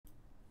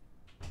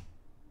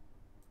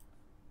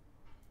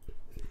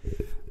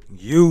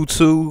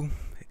YouTube,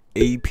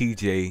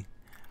 APJ,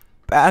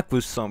 back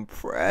with some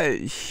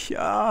pressure.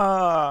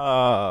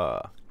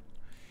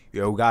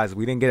 Yo, guys,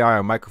 we didn't get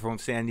our microphone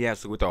stand yet,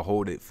 so we have to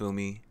hold it, feel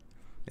me?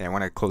 And I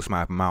want to close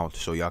my mouth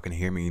so y'all can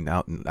hear me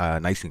now,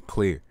 nice and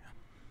clear.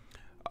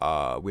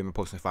 We've been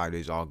posting 5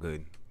 days, all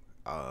good.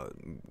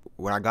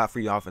 What I got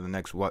for y'all for the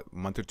next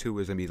month or two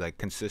is gonna be like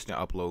consistent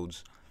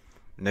uploads.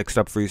 Next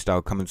up,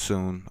 freestyle coming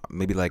soon,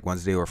 maybe like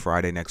Wednesday or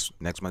Friday, next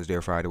Wednesday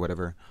or Friday,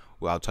 whatever.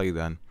 Well, I'll tell you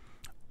then.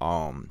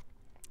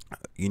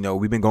 You know,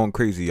 we've been going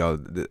crazy, y'all.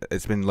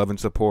 It's been love and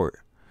support,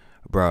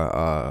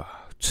 bruh.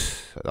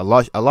 A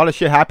lot of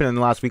shit happened in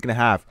the last week and a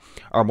half.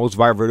 Our most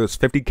viral video is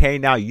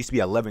 50K now. It used to be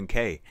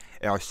 11K,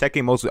 and our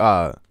second most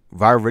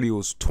viral video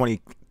was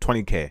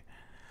 20K.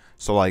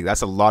 So like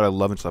that's a lot of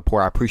love and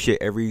support. I appreciate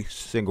every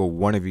single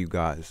one of you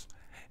guys,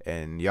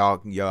 and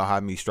y'all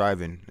have me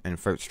striving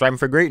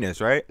for greatness,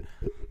 right?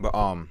 But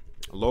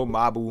Low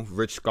Mabu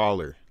Rich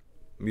Scholar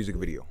music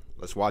video.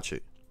 Let's watch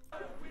it.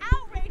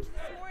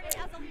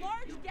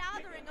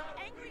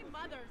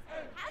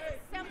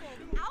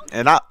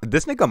 And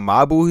this nigga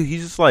Mabu,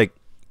 he's just like,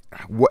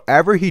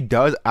 whatever he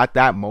does at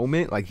that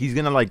moment, like he's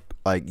gonna like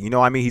you know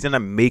what I mean, he's gonna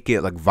make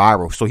it like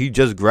viral. So he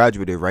just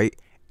graduated, right?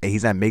 And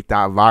he's gonna make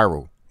that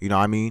viral. You know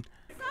what I mean?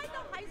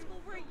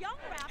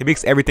 He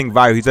makes everything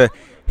viral.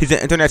 He's an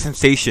internet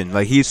sensation.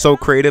 Like he's so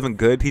creative and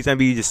good. He's gonna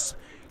be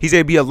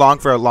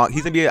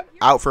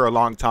out for a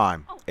long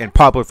time and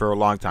popular for a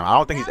long time. I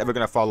don't think he's ever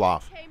gonna fall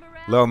off.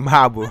 Lil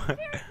Mabu,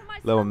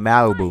 Lil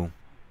Malibu.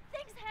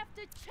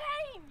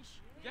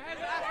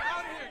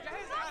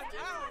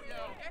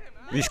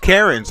 These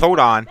Karens, hold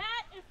on.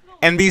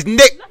 And these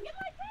Nick.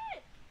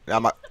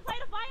 I'm like,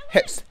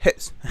 hips.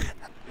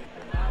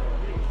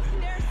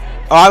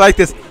 Oh, I like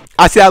this.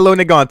 I see that little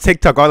nigga on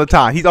TikTok all the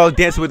time. He's always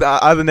dancing with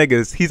other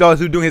niggas. He's always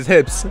doing his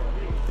hips.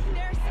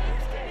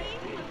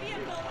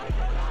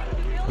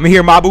 Let me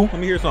hear Mabu. Let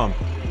me hear some.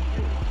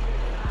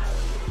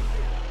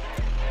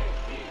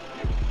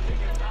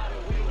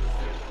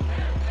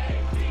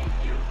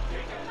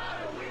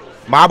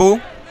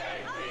 Mabu.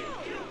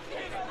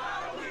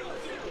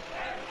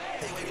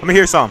 Let me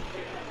hear some.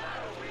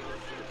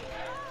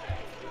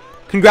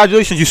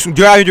 Congratulations, you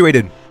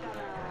graduated.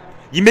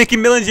 You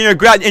making millions and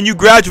you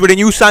graduated and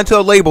you signed to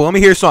a label. Let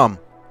me hear some.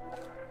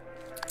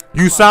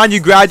 You signed, you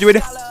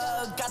graduated.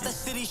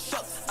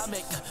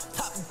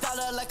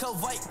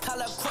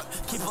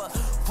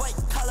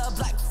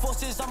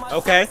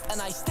 Okay.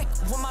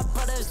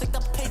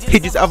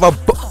 Pages of a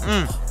book.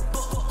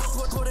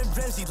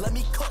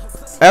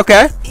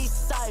 Okay.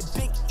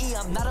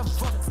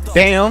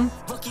 Damn.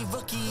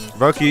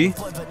 Rookie.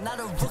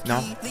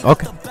 No.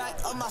 Okay.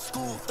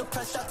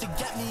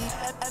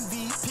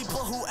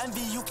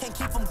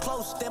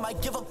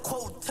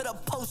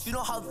 You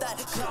know how that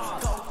this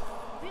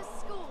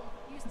school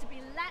used to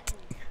be Latin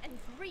and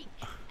Greek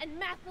and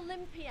math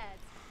Olympiads,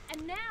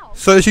 and now.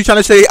 So is she trying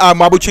to say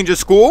Mabu changed her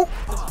school?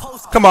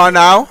 Come on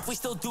now. We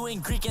still doing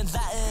Greek and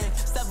Latin.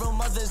 Several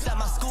mothers at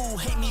my school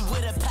hate me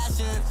with a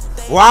passion.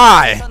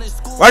 Why?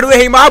 Why do they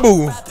hate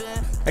Mabu?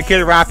 That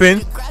kid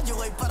rapping.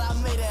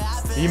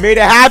 You made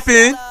it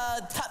happen.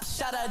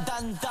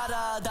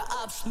 The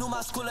ops knew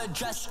my school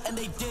address and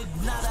they did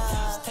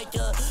not take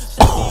a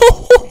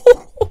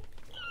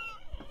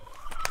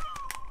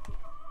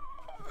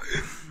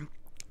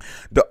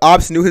The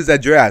ops knew his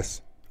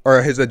address,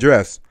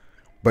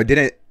 but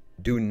didn't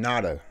do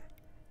nada.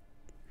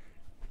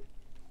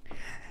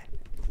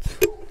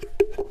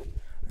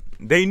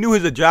 They knew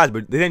his address,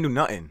 but they didn't do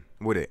nothing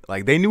with it.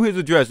 Like, they knew his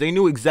address. They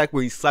knew exactly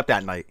where he slept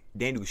that night.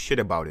 They didn't do shit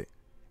about it.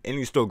 And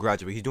he still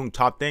graduated. He's doing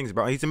top things,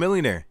 bro. He's a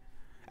millionaire.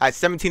 At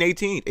 17,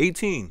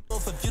 18.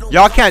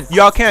 Y'all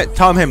can't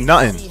tell him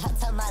nothing.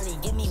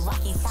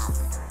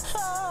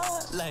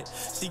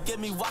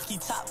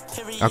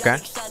 Okay.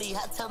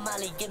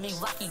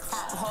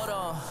 Hold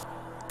on.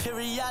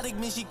 Periodic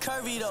means she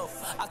curvy though.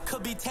 I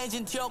could be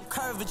tangent to your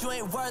curve, but you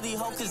ain't worthy,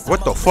 ho.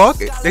 What the fuck?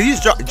 Did he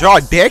just draw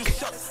a dick?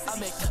 I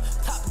make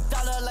top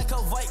dollar like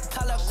a white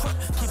collar crook.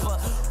 Keep a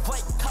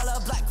white collar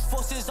black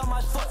forces on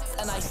my foot,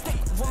 and I stick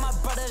with my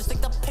brothers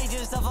like the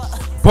pages of a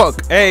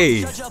book.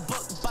 Hey.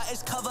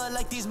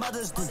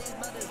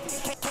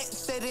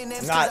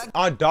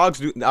 Our dogs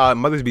do.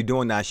 Mothers be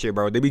doing that shit,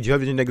 bro. They be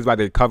judging niggas by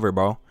their cover,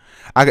 bro.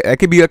 I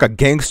could be like a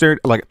gangster,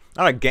 like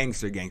not a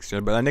gangster,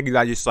 but a nigga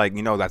that just like,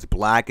 you know, that's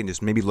black and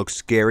just maybe looks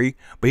scary.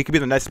 But he could be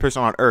the nicest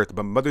person on earth.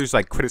 But mothers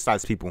like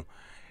criticize people.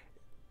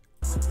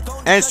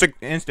 And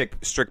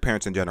strict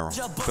parents in general.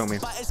 You feel me?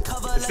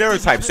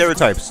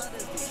 Stereotypes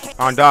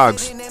on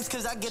dogs.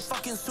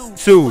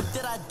 Sued.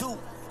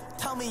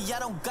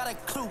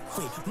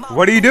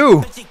 What do you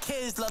do?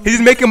 He's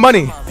just making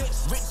money.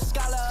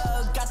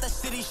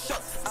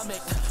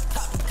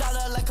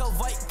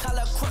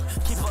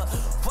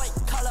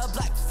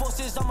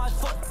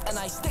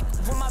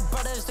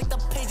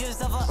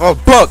 Oh,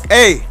 book.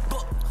 Hey,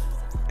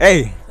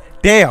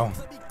 damn.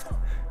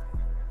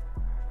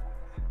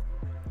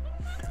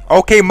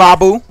 Okay,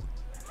 Mabu.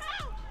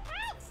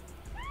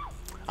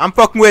 I'm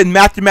fucking with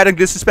Mathematic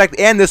Disrespect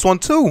and this one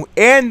too,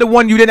 and the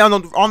one you did on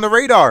the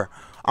radar.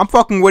 I'm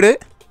fucking with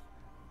it.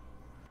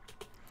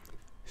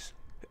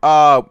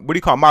 What do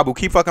you call it? Mabu?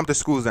 Keep fucking up the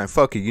schools then.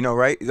 Fuck it, you know,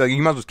 right? Like,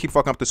 you might as well keep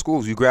fucking up the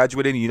schools. You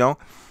graduated, you know,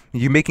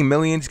 you're making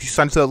millions. You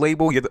signed to a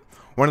label. You're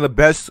one of the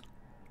best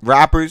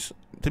rappers,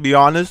 to be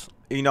honest.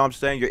 You know what I'm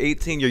saying? You're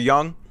 18. You're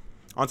young.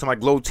 On some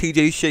like low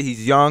TJ shit.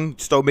 He's young.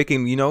 Still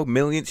making, you know,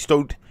 millions.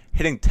 Still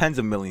hitting tens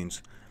of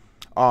millions.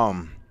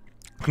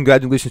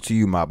 Congratulations to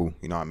you, Mabu.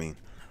 You know what I mean?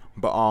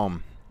 But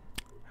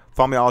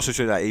follow me on all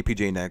social at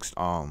APJ next.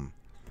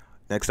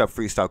 Next up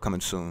freestyle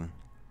coming soon.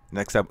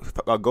 Next up,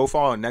 go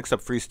follow Next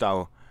Up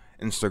Freestyle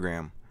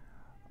Instagram.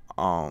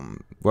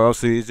 What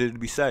else is there to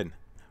be said?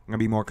 I'm gonna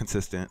be more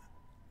consistent.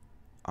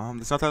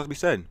 There's nothing else to be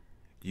said.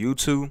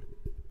 YouTube,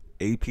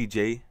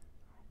 APJ,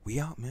 we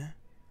out, man.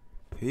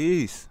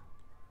 Peace.